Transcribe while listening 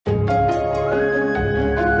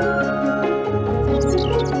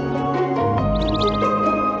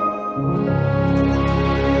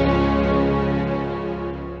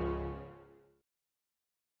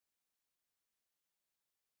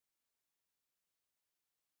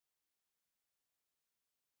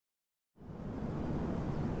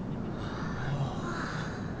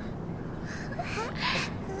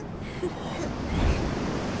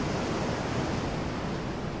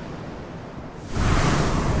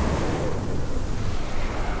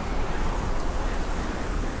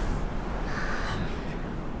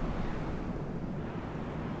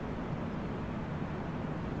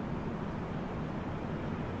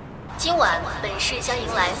今晚，本市将迎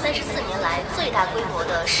来34年来最大规模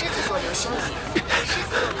的狮子座流星雨。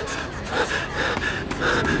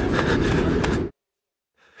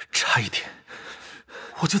差一点，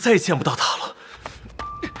我就再也见不到他了。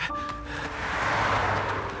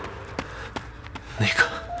那个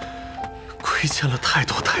亏欠了太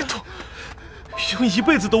多，用一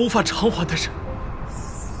辈子都无法偿还的人。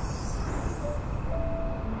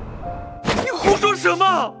你胡说什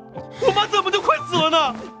么？我妈怎么就快死了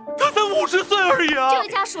呢？她才50岁而已啊！这位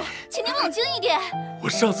家属，请您冷静一点。我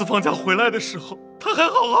上次放假回来的时候，她还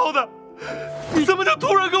好好的，你怎么就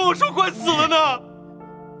突然跟我说快死了呢？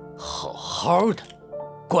好好的，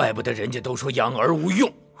怪不得人家都说养儿无用。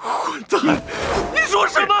混蛋！你说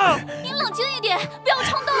什么？您冷静一点，不要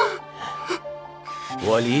冲动。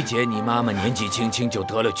我理解你妈妈年纪轻轻就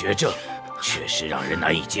得了绝症，确实让人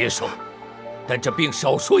难以接受。但这病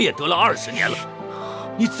少说也得了20年了，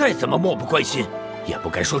你再怎么漠不关心，也不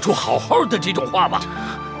该说出好好的这种话吧。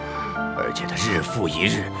而且她日复一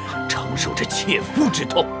日承受着切肤之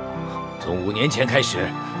痛，从5年前开始，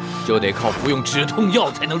就得靠服用止痛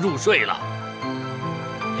药才能入睡了。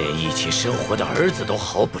连一起生活的儿子都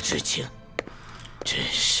毫不知情，真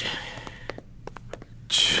是……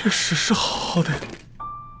确实是好好的，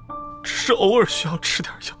只是偶尔需要吃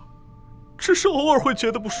点药，只是偶尔会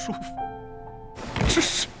觉得不舒服，只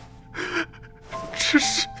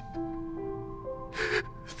是，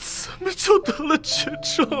怎么就得了绝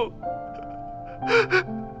症？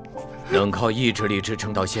能靠意志力支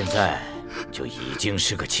撑到现在，就已经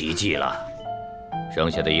是个奇迹了。剩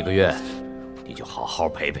下的1个月，你就好好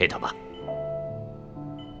陪陪他吧。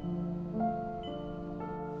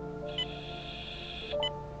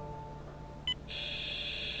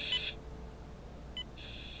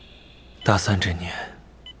大3这年，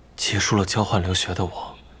结束了交换留学的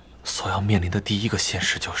我，所要面临的第一个现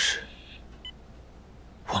实就是，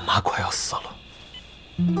我妈快要死了，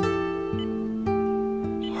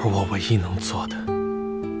而我唯一能做的，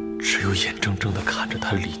只有眼睁睁地看着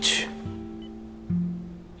她离去，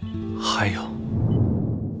还有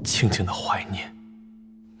静静地怀念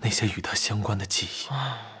那些与她相关的记忆。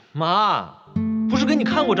妈，不是给你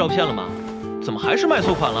看过照片了吗？怎么还是卖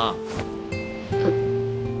错款了？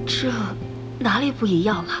这哪里不一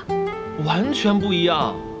样了？完全不一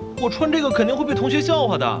样，我穿这个肯定会被同学笑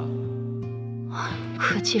话的。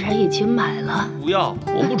可既然已经买了，不要，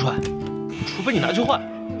我不穿，除非你拿去换。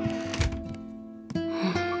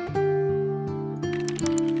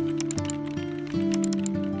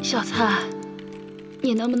小蔡，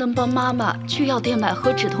你能不能帮妈妈去药店买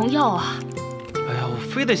盒止痛药啊？哎呀，我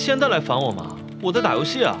非得现在来烦我吗？我在打游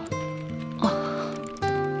戏啊。哦，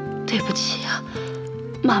对不起啊。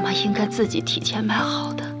妈妈应该自己提前买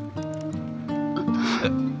好的。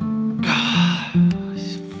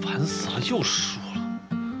烦死了，又输了。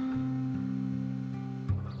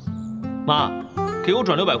妈，给我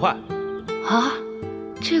转600块。啊，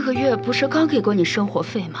这个月不是刚给过你生活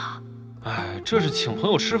费吗？哎，这是请朋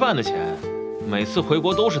友吃饭的钱，每次回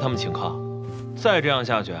国都是他们请客。再这样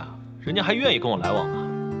下去啊，人家还愿意跟我来往吗？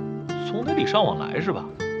总得礼尚往来是吧？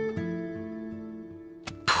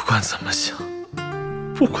不管怎么想，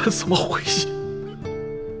不管怎么回忆，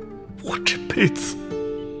我这辈子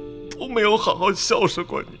都没有好好孝顺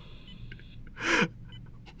过你。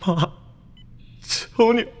妈，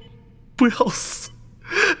求你不要死，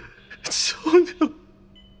求你了，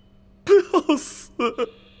不要死。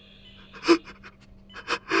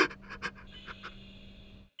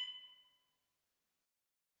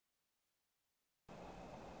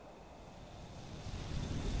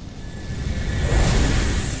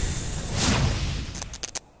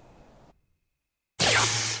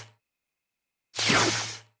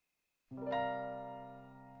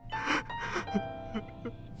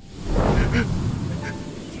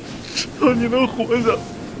只要你能活下，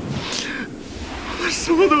我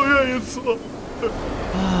什么都愿意做。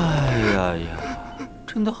哎呀呀，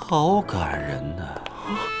真的好感人呐！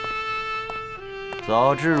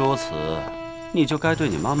早知如此，你就该对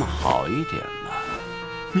你妈妈好一点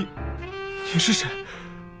嘛。你是谁？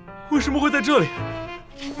为什么会在这里？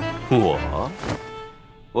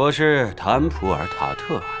我是坦普尔塔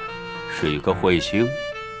特尔，是一个彗星。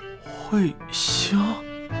彗星？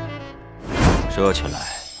说起来，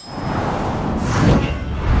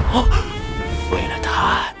为了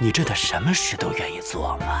他，你真的什么事都愿意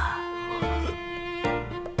做吗？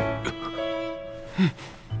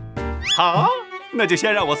好，那就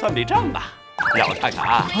先让我算笔账吧。让我看看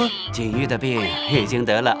啊，锦玉的病已经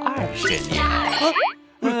得了20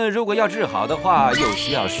年，如果要治好的话，又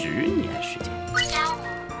需要10年时间。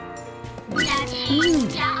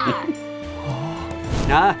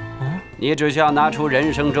你只需要拿出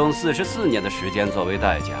人生中44年的时间作为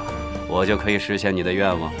代价，我就可以实现你的愿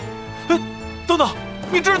望。等等，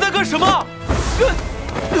你这是在干什么？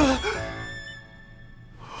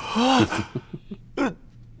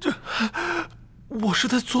我是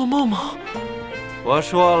在做梦吗？我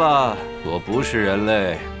说了，我不是人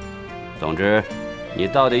类。总之，你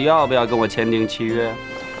到底要不要跟我签订契约？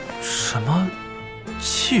什么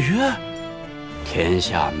契约？天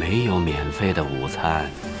下没有免费的午餐，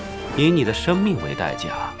以你的生命为代价，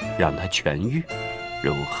让它痊愈，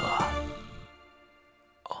如何？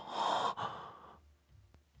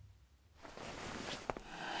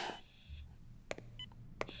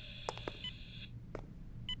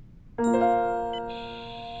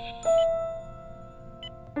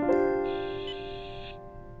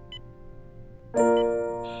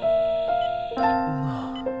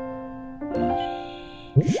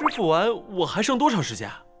师傅完，我还剩多少时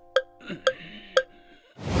间？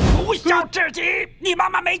不孝至极，你妈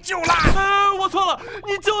妈没救了！我错了，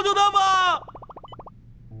你救救她吧！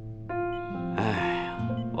哎呀，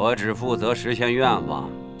我只负责实现愿望，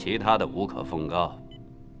其他的无可奉告。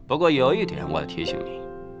不过有一点我要提醒你，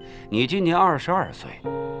你今年22岁，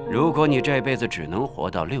如果你这辈子只能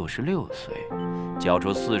活到66岁，交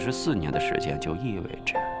出44年的时间，就意味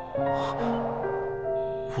着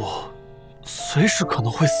我随时可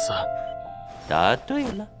能会死。答对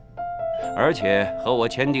了，而且和我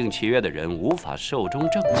签订契约的人无法寿终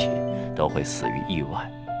正寝，都会死于意外。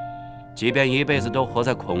即便一辈子都活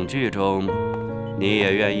在恐惧中，你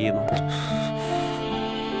也愿意吗？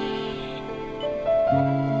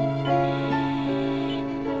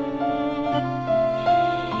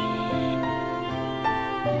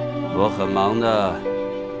我很忙的，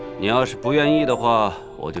你要是不愿意的话，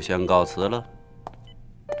我就先告辞了。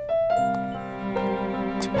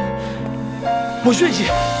我愿意。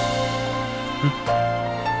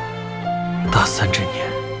大3这年，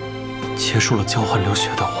结束了交换留学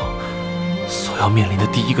的我，所要面临的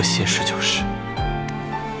第一个现实就是，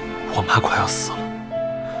我妈快要死了，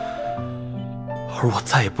而我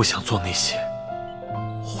再也不想做那些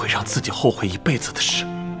会让自己后悔一辈子的事。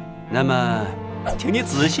那么，请你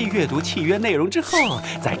仔细阅读契约内容之后，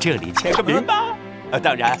在这里签个名吧。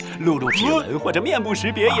当然，录指纹或者面部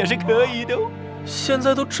识别也是可以的哦。现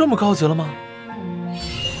在都这么高级了吗？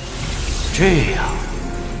这样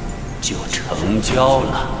就成交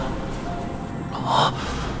了。啊！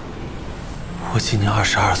我今年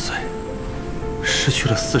22岁，失去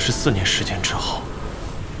了44年时间之后，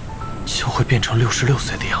就会变成66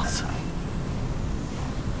岁的样子。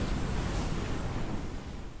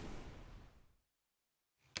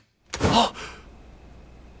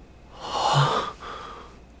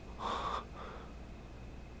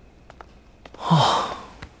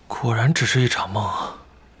果然只是一场梦啊！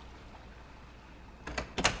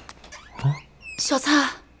小蔡，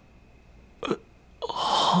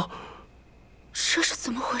这是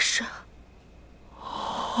怎么回事？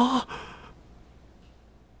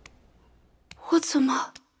我怎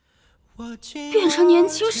么变成年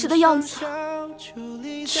轻时的样子了？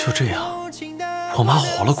就这样，我妈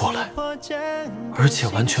活了过来，而且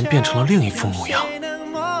完全变成了另一副模样。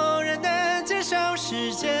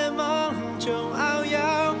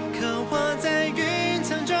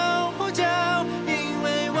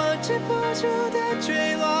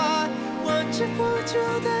止不住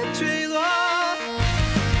的坠落。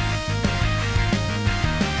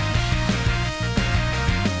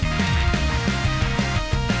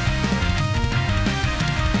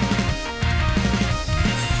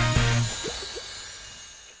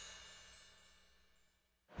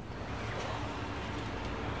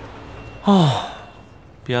哦，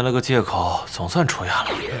编了个借口，总算出院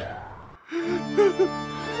了。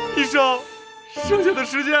医生，剩下的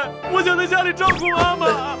时间，我想在家里照顾妈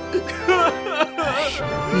妈。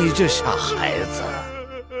你这傻孩子！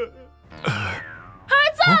儿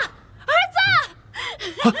子，儿子！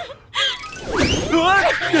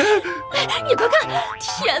你快看！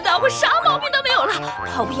天哪，我啥毛病都没有了，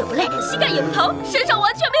跑步也不累，膝盖也不疼，身上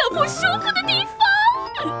完全没有不舒服的地方。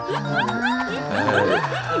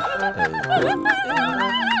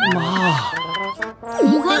妈，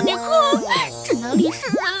你看，你看，这哪里是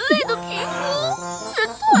人类的皮肤，是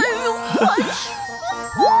太阳快湿。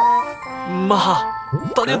妈，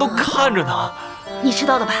大家都看着呢。你知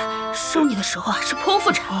道的吧？生你的时候啊是剖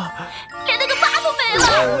腹产，连那个疤都没了。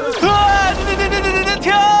啊！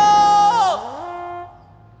停！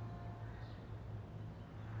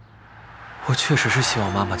我确实是希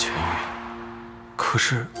望妈妈痊愈，可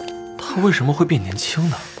是她为什么会变年轻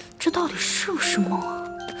呢？这到底是不是梦啊？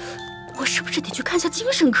我是不是得去看下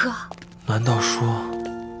精神科啊？难道说，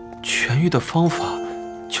痊愈的方法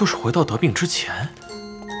就是回到得病之前。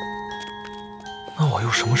那我又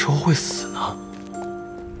什么时候会死呢？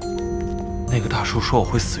那个大叔说我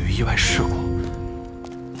会死于意外事故，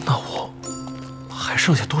那我还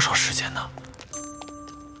剩下多少时间呢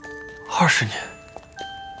？20年，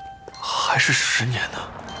还是10年呢？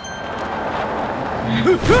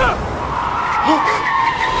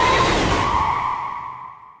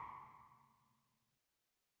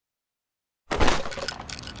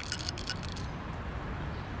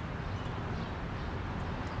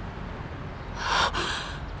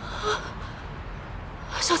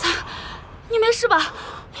小三，你没事吧？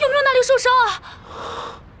有没有哪里受伤啊？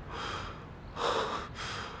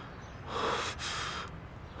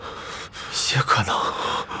也可能，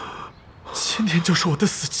今天就是我的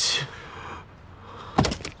死期。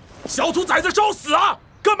小兔崽子找死啊！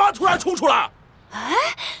干嘛突然冲出来？哎，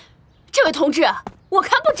这位同志，我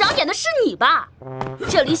看不长眼的是你吧？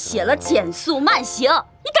这里写了减速慢行，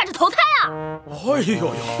你赶着投胎啊？哎呦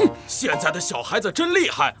呦，现在的小孩子真厉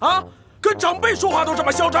害啊！跟长辈说话都这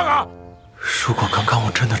么嚣张啊！如果刚刚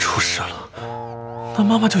我真的出事了，那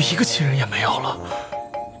妈妈就一个亲人也没有了，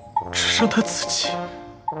只剩她自己。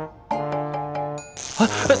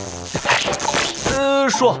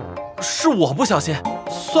叔，是我不小心，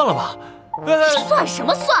算了吧。算什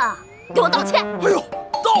么算啊？给我道歉！哎呦，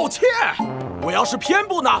道歉！我要是偏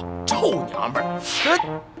不呢？臭娘们儿！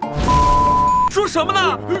说什么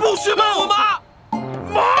呢？不许骂我妈！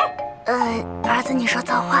妈！儿子，你说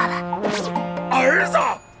错话了。儿子，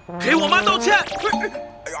给我妈道歉！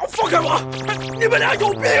哎呀，放开我！你们俩有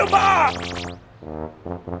病吧？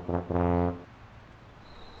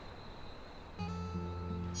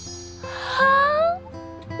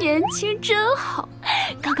年轻真好，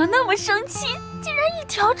刚刚那么生气，竟然一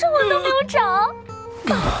条皱纹都没有长。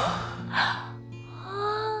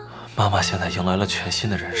妈妈现在迎来了全新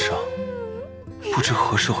的人生，不知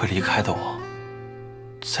何时会离开的我，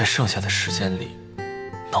在剩下的时间里，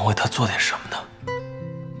能为她做点什么呢？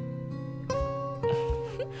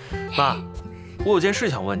妈，我有件事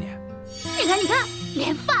想问你。你看，你看，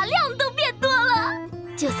连发量都变多了。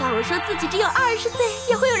就算我说自己只有20岁，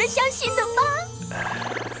也会有人相信的吧？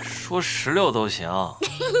说16都行。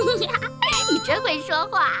你真会说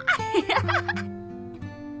话。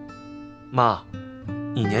妈，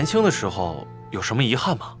你年轻的时候有什么遗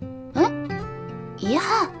憾吗？遗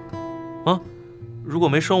憾？如果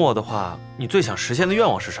没生我的话，你最想实现的愿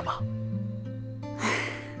望是什么？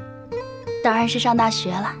当然是上大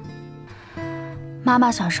学了。妈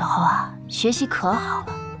妈小时候啊，学习可好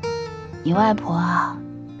了，你外婆啊，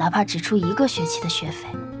哪怕只出1个学期的学费。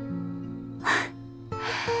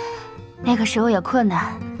那个时候也困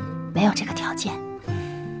难，没有这个条件。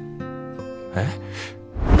哎，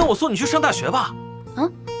那我送你去上大学吧。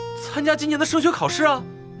参加今年的升学考试啊。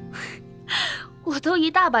我都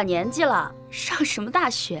一大把年纪了，上什么大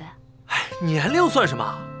学？哎，年龄算什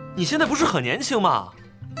么？你现在不是很年轻吗？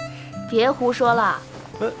别胡说了。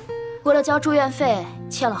为了交住院费，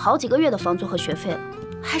欠了好几个月的房租和学费了，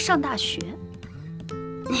还上大学。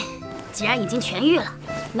既然已经痊愈了，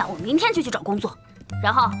那我明天就去找工作。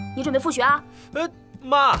然后你准备复学啊？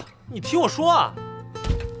妈，你听我说啊。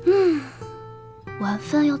晚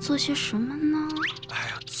饭要做些什么呢？哎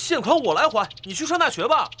呀，欠款我来还，你去上大学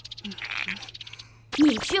吧。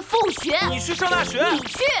你去复学，你去上大学，你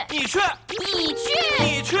去，你去，你去，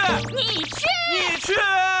你去，你去，你去。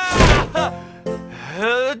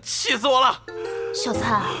气死我了！小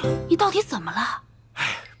灿，你到底怎么了？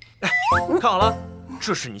看好了，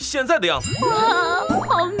这是你现在的样子。哇，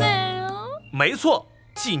好美啊！没错，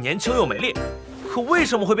既年轻又美丽。可为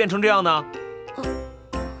什么会变成这样呢？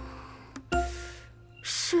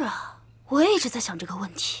是啊，我也一直在想这个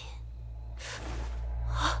问题。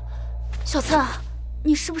小灿，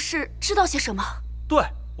你是不是知道些什么？对，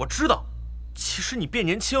我知道。其实你变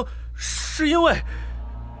年轻，是因为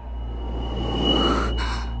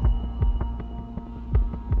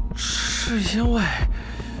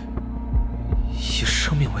以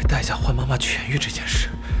生命为代价换妈妈痊愈这件事，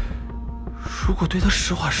如果对她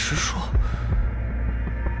实话实说，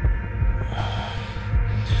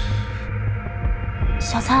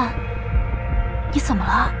小灿，你怎么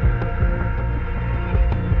了？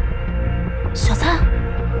小灿，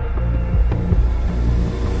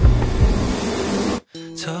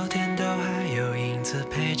昨天都还有影子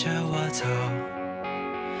陪着我走，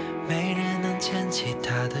没人能牵起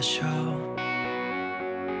她的手，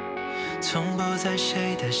从不在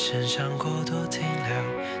谁的身上过多停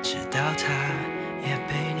留，直到她也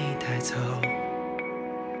被你带走。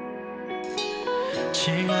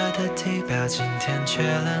炽热的地表今天却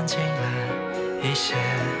冷静了一些，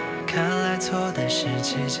看来错的是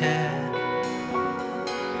季节。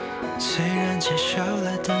虽然接受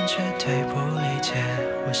了，但却对不理解。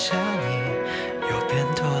我想你又变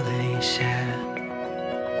多了一些。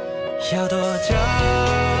要多久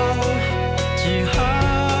之后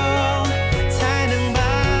才能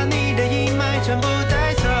把你的阴霾全部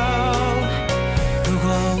带走？如果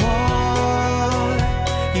我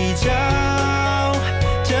依旧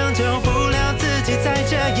拯救不了自己，在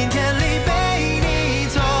这阴天里被你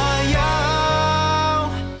左右。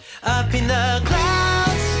Up in the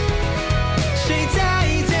clouds， 谁在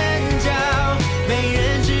尖叫？没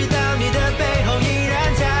人知道你的背后依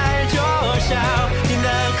然在灼烧。In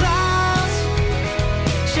the clouds，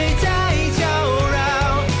 谁在求饶？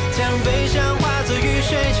将悲伤化作雨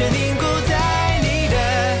水，却凝固在你的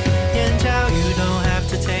眼角。You don't have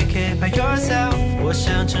to take it by yourself。我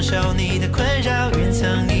想承受你的困扰，云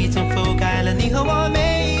层已经覆盖了你和我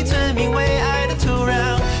每一寸名为爱的土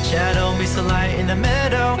壤。Shadow meets the light in the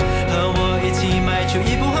middle， 和我一起迈出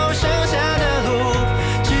一步后剩下的路，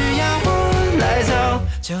只要我来走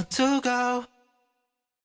就足够。